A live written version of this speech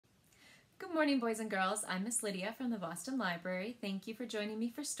Good morning, boys and girls. I'm Miss Lydia from the Boston Library. Thank you for joining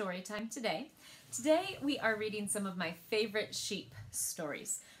me for story time today. Today we are reading some of my favorite sheep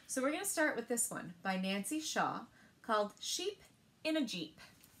stories. So we're going to start with this one by Nancy Shaw called Sheep in a Jeep.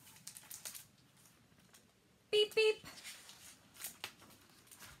 Beep, beep.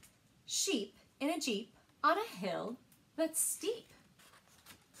 Sheep in a Jeep on a hill that's steep.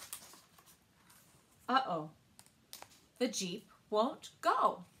 Uh-oh, the Jeep won't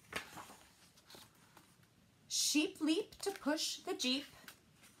go. Sheep leap to push the Jeep.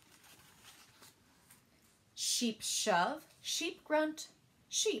 Sheep shove, sheep grunt,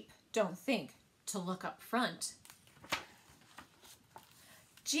 sheep don't think to look up front.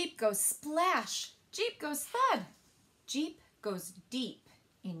 Jeep goes splash, Jeep goes thud, Jeep goes deep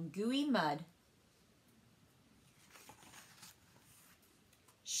in gooey mud.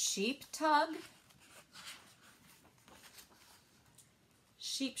 Sheep tug,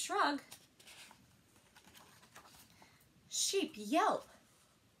 sheep shrug, sheep yelp,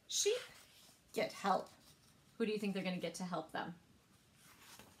 sheep get help. Who do you think they're going to get to help them?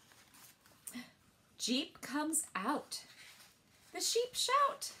 Jeep comes out. The sheep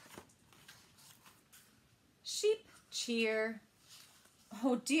shout. Sheep cheer.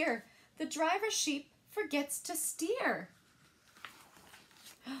 Oh dear, the driver sheep forgets to steer.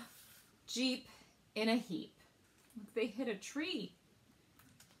 Jeep in a heap. Look, they hit a tree.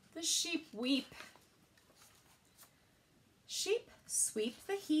 The sheep weep. Sheep sweep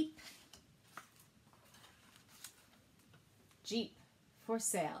the heap. Jeep for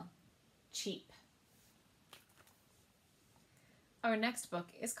sale, cheap. Our next book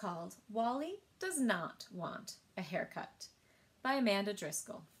is called Wally Does Not Want a Haircut by Amanda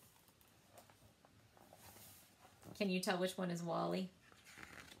Driscoll. Can you tell which one is Wally?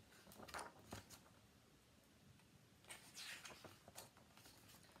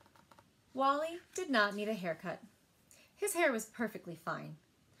 Wally did not need a haircut. His hair was perfectly fine.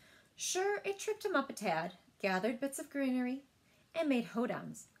 Sure, it tripped him up a tad, gathered bits of greenery, and made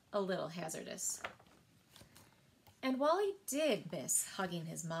hoedowns a little hazardous. And Wally did miss hugging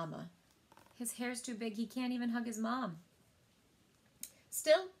his mama. His hair's too big, he can't even hug his mom.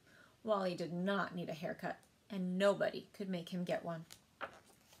 Still, Wally did not need a haircut, and nobody could make him get one.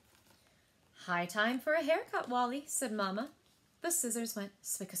 High time for a haircut, Wally, said Mama. The scissors went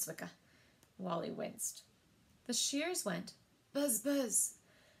swicka swicka. Wally winced. The shears went buzz buzz,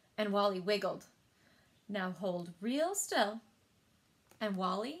 and Wally wiggled. Now hold real still, and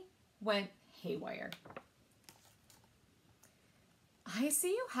Wally went haywire. I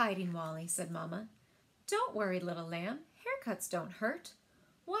see you hiding, Wally, said Mama. Don't worry, little lamb, haircuts don't hurt.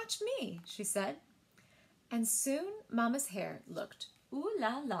 Watch me, she said. And soon Mama's hair looked ooh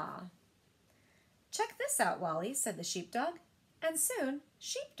la la. Check this out, Wally, said the sheepdog, and soon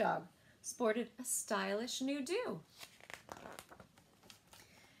Sheepdog sported a stylish new do.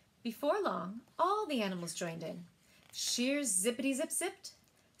 Before long, all the animals joined in. Shears zippity zip zipped,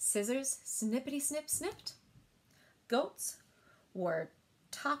 scissors snippity snip snipped. Goats wore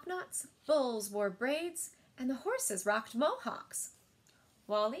top knots, bulls wore braids, and the horses rocked mohawks.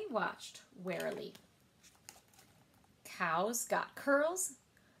 Wally watched warily. Cows got curls,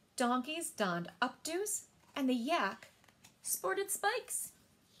 donkeys donned updos, and the yak sported spikes.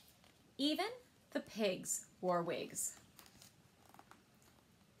 Even the pigs wore wigs.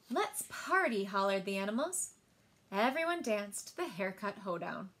 Let's party, hollered the animals. Everyone danced the haircut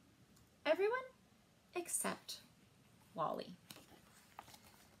hoedown. Everyone except Wally.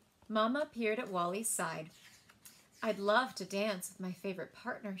 Mama peered at Wally's side. I'd love to dance with my favorite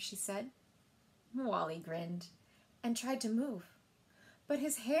partner, she said. Wally grinned and tried to move, but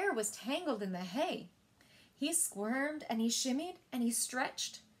his hair was tangled in the hay. He squirmed and he shimmied and he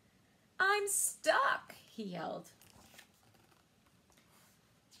stretched. I'm stuck, he yelled.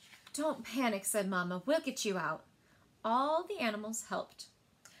 Don't panic, said Mama. We'll get you out. All the animals helped.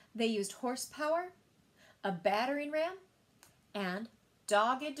 They used horsepower, a battering ram, and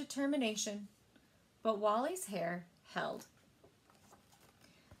dogged determination, but Wally's hair held.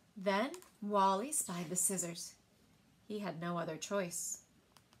 Then Wally spied the scissors. He had no other choice.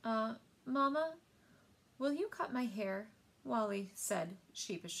 Mama, will you cut my hair? Wally said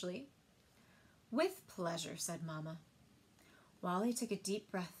sheepishly. With pleasure, said Mama. Wally took a deep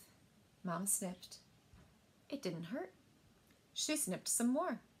breath. Mom snipped. It didn't hurt. She snipped some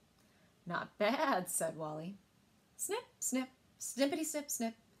more. Not bad, said Wally. Snip, snip, snippity snip,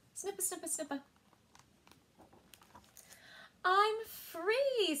 snip, snippa, snippa, snippa. I'm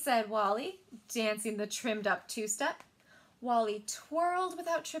free, said Wally, dancing the trimmed up two-step. Wally twirled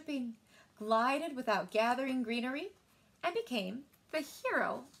without tripping, glided without gathering greenery, and became the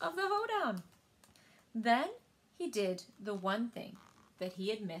hero of the hoedown. Then he did the one thing that he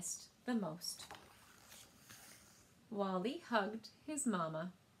had missed the most. Wally hugged his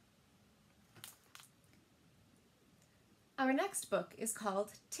mama. Our next book is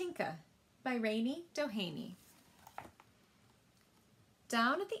called Tinka by Rainey Doheny.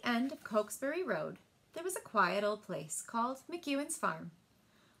 Down at the end of Cokesbury Road, there was a quiet old place called McEwen's Farm.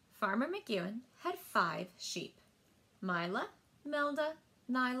 Farmer McEwen had 5 sheep: Mila, Melda,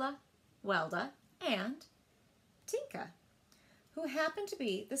 Nyla, Welda, and Tinka, who happened to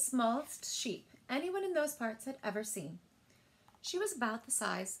be the smallest sheep anyone in those parts had ever seen. She was about the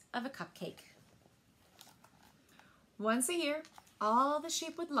size of a cupcake. Once a year, all the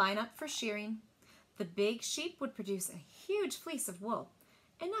sheep would line up for shearing. The big sheep would produce a huge fleece of wool,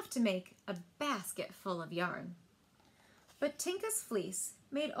 enough to make a basket full of yarn. But Tinka's fleece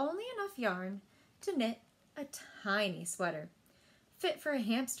made only enough yarn to knit a tiny sweater, fit for a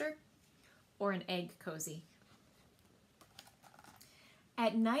hamster or an egg cozy.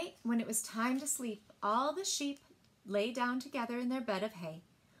 At night, when it was time to sleep, all the sheep lay down together in their bed of hay,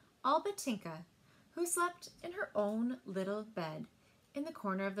 all but Tinka, who slept in her own little bed in the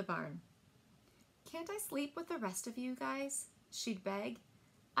corner of the barn. "Can't I sleep with the rest of you guys?" she'd beg.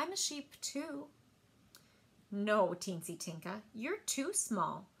 "I'm a sheep too." "No, teensy Tinka, you're too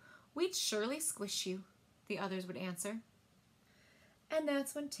small. We'd surely squish you," the others would answer. And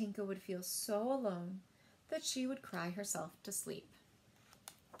that's when Tinka would feel so alone that she would cry herself to sleep.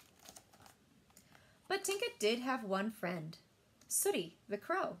 But Tinka did have one friend, Sooty the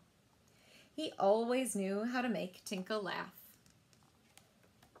crow. He always knew how to make Tinka laugh.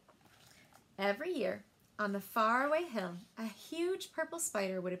 Every year, on the faraway hill, a huge purple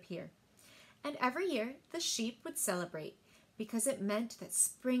spider would appear. And every year, the sheep would celebrate because it meant that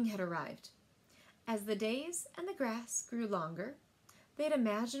spring had arrived. As the days and the grass grew longer, they'd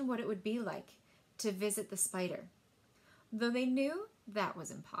imagine what it would be like to visit the spider, though they knew that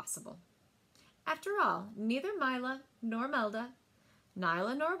was impossible. After all, neither Mila nor Melda,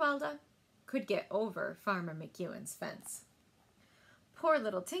 Nyla nor Welda could get over Farmer McEwen's fence. Poor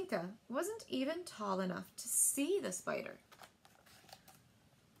little Tinka wasn't even tall enough to see the spider.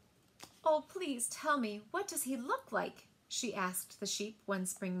 "Oh, please tell me, what does he look like?" she asked the sheep one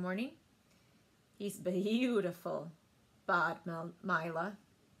spring morning. "He's beautiful," bawed Mila.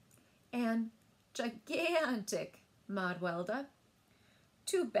 "And gigantic," mawed Welda.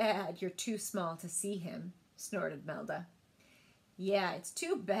 "Too bad you're too small to see him," snorted Melda. "Yeah, it's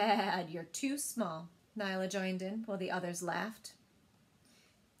too bad you're too small," Nyla joined in while the others laughed.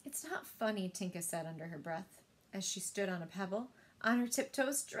 "It's not funny," Tinka said under her breath, as she stood on a pebble, on her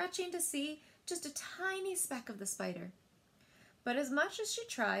tiptoes, stretching to see just a tiny speck of the spider. But as much as she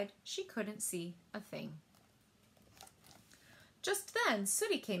tried, she couldn't see a thing. Just then,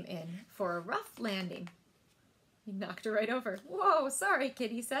 Sooty came in for a rough landing. He knocked her right over. "Whoa, sorry,"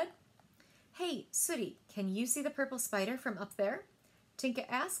 Kitty said. "Hey, Sooty, can you see the purple spider from up there?" Tinka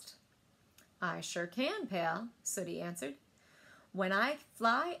asked. "I sure can, pal," Sooty answered. "When I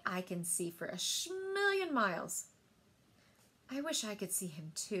fly, I can see for a million miles." "I wish I could see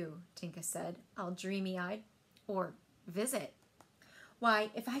him too," Tinka said, all dreamy-eyed. "Or visit.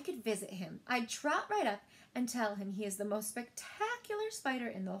 Why, if I could visit him, I'd trot right up and tell him he is the most spectacular spider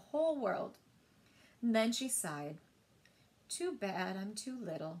in the whole world." And then she sighed. "Too bad I'm too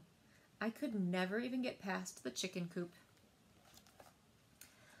little. I could never even get past the chicken coop."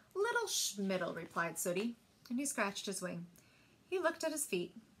 "Little schmiddle," replied Sooty, and he scratched his wing. He looked at his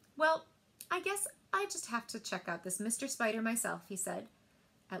feet. "Well, I guess I just have to check out this Mr. Spider myself," he said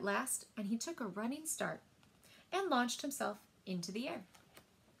at last, and he took a running start and launched himself into the air.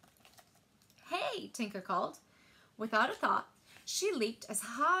 "Hey," Tinka called. Without a thought, she leaped as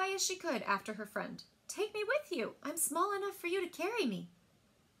high as she could after her friend. "Take me with you. I'm small enough for you to carry me."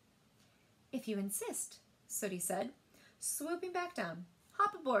 "If you insist," Sooty said, swooping back down.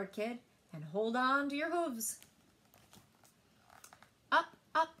 "Hop aboard, kid, and hold on to your hooves." Up,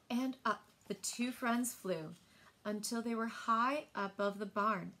 up, and up the two friends flew until they were high above the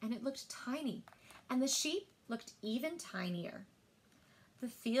barn, and it looked tiny, and the sheep looked even tinier. The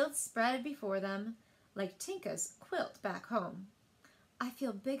field spread before them like Tinka's quilt back home. "I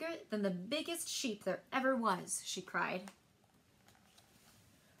feel bigger than the biggest sheep there ever was," she cried.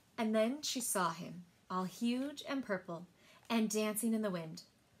 And then she saw him, all huge and purple, and dancing in the wind.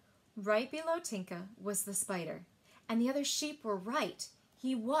 Right below Tinka was the spider, and the other sheep were right.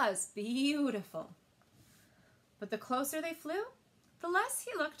 He was beautiful. But the closer they flew, the less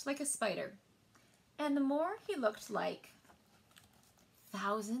he looked like a spider, and the more he looked like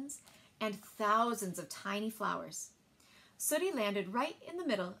thousands and thousands of tiny flowers. Sooty landed right in the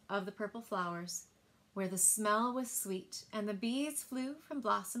middle of the purple flowers, where the smell was sweet and the bees flew from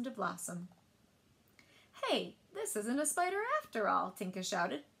blossom to blossom. "Hey, this isn't a spider after all," Tinka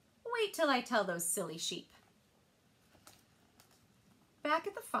shouted. "Wait till I tell those silly sheep." Back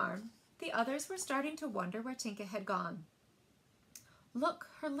at the farm, the others were starting to wonder where Tinka had gone. "Look,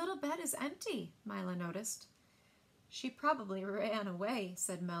 her little bed is empty," Mila noticed. "She probably ran away,"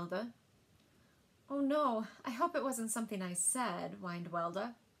 said Melda. "Oh no, I hope it wasn't something I said," whined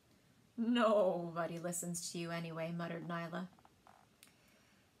Welda. "Nobody listens to you anyway," muttered Nyla.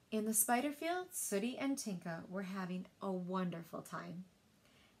 In the spider field, Sooty and Tinka were having a wonderful time.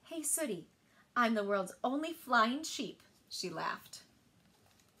 "Hey, Sooty, I'm the world's only flying sheep," she laughed.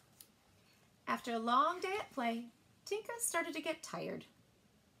 After a long day at play, Tinka started to get tired.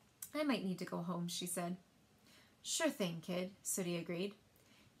 "I might need to go home," she said. "Sure thing, kid," Sooty agreed.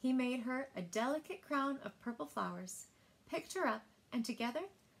 He made her a delicate crown of purple flowers, picked her up, and together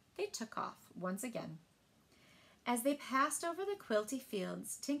they took off once again. As they passed over the quilty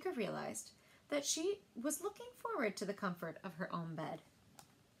fields, Tinka realized that she was looking forward to the comfort of her own bed.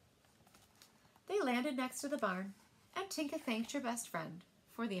 They landed next to the barn, and Tinka thanked her best friend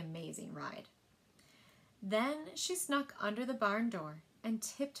for the amazing ride. Then she snuck under the barn door and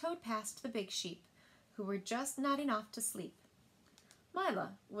tiptoed past the big sheep, who were just nodding off to sleep.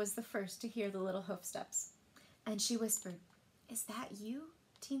 Mila was the first to hear the little hoofsteps, and she whispered, "Is that you,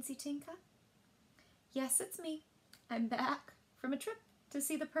 Teensy Tinka?" "Yes, it's me. I'm back from a trip to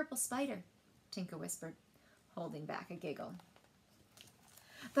see the purple spider," Tinka whispered, holding back a giggle.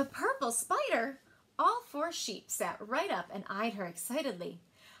 "The purple spider?" All four sheep sat right up and eyed her excitedly.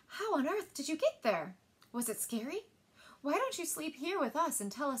 "How on earth did you get there? Was it scary? Why don't you sleep here with us and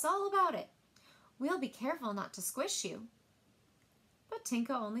tell us all about it? We'll be careful not to squish you." But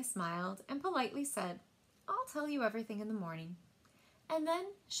Tinka only smiled and politely said, "I'll tell you everything in the morning." And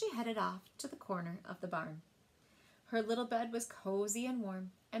then she headed off to the corner of the barn. Her little bed was cozy and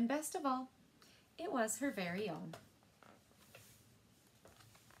warm, and best of all, it was her very own.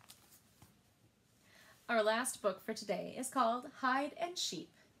 Our last book for today is called Hide and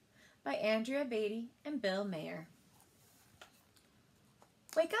Sheep by Andrea Beatty and Bill Mayer.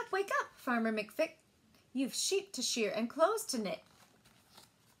 Wake up, Farmer McFick. You've sheep to shear and clothes to knit.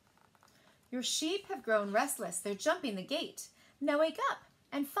 Your sheep have grown restless, they're jumping the gate. Now wake up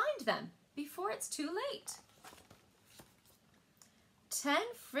and find them before it's too late.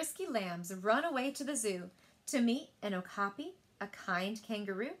 10 frisky lambs run away to the zoo to meet an okapi, a kind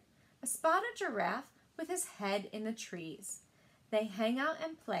kangaroo, a spotted giraffe with his head in the trees. They hang out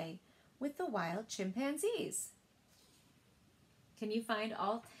and play with the wild chimpanzees. Can you find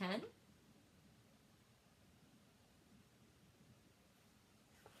all 10?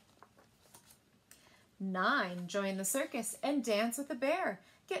 Nine join the circus and dance with a bear,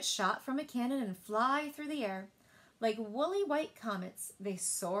 get shot from a cannon and fly through the air. Like woolly white comets, they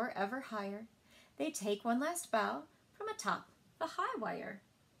soar ever higher. They take one last bow from atop the high wire.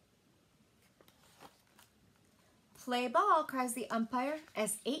 Play ball, cries the umpire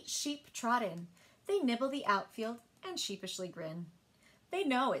as 8 sheep trot in. They nibble the outfield and sheepishly grin. They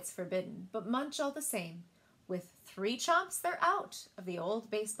know it's forbidden, but munch all the same. With 3 chomps, they're out of the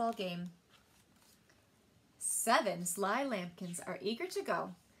old baseball game. 7 sly lambkins are eager to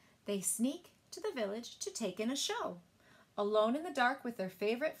go. They sneak to the village to take in a show. Alone in the dark with their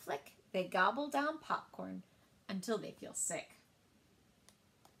favorite flick, they gobble down popcorn until they feel sick.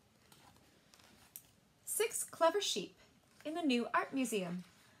 6 clever sheep in the new art museum.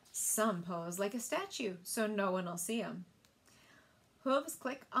 Some pose like a statue so no one will see 'em. Hooves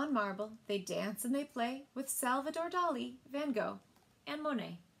click on marble, they dance and they play with Salvador Dali, Van Gogh, and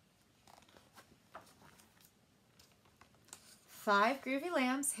Monet. 5 groovy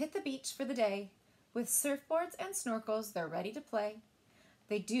lambs hit the beach for the day. With surfboards and snorkels, they're ready to play.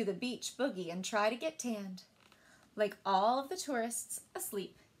 They do the beach boogie and try to get tanned, like all of the tourists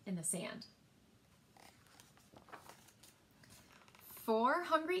asleep in the sand. 4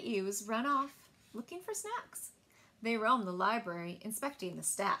 hungry ewes run off looking for snacks. They roam the library inspecting the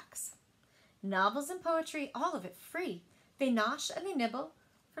stacks. Novels and poetry, all of it free. They nosh and they nibble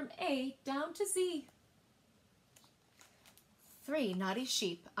from A down to Z. 3 naughty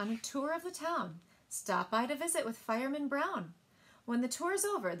sheep on a tour of the town stop by to visit with Fireman Brown. When the tour's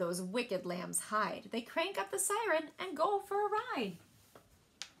over, those wicked lambs hide. They crank up the siren and go for a ride.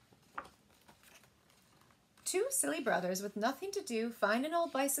 2 silly brothers with nothing to do find an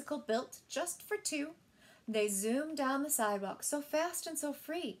old bicycle built just for 2. They zoom down the sidewalk so fast and so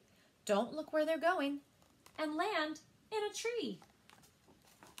free, don't look where they're going, and land in a tree.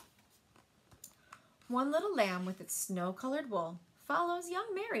 One little lamb with its snow-colored wool follows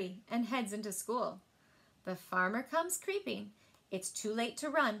young Mary and heads into school. The farmer comes creeping. It's too late to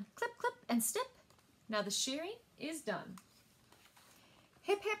run. Clip, clip, and snip. Now the shearing is done.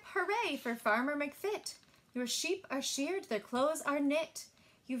 Hip, hip, hooray for Farmer McFit. Your sheep are sheared, their clothes are knit.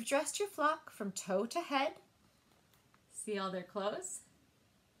 You've dressed your flock from toe to head. See all their clothes?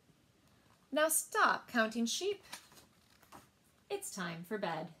 Now stop counting sheep. It's time for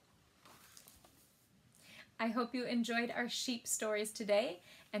bed. I hope you enjoyed our sheep stories today,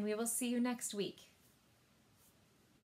 and we will see you next week.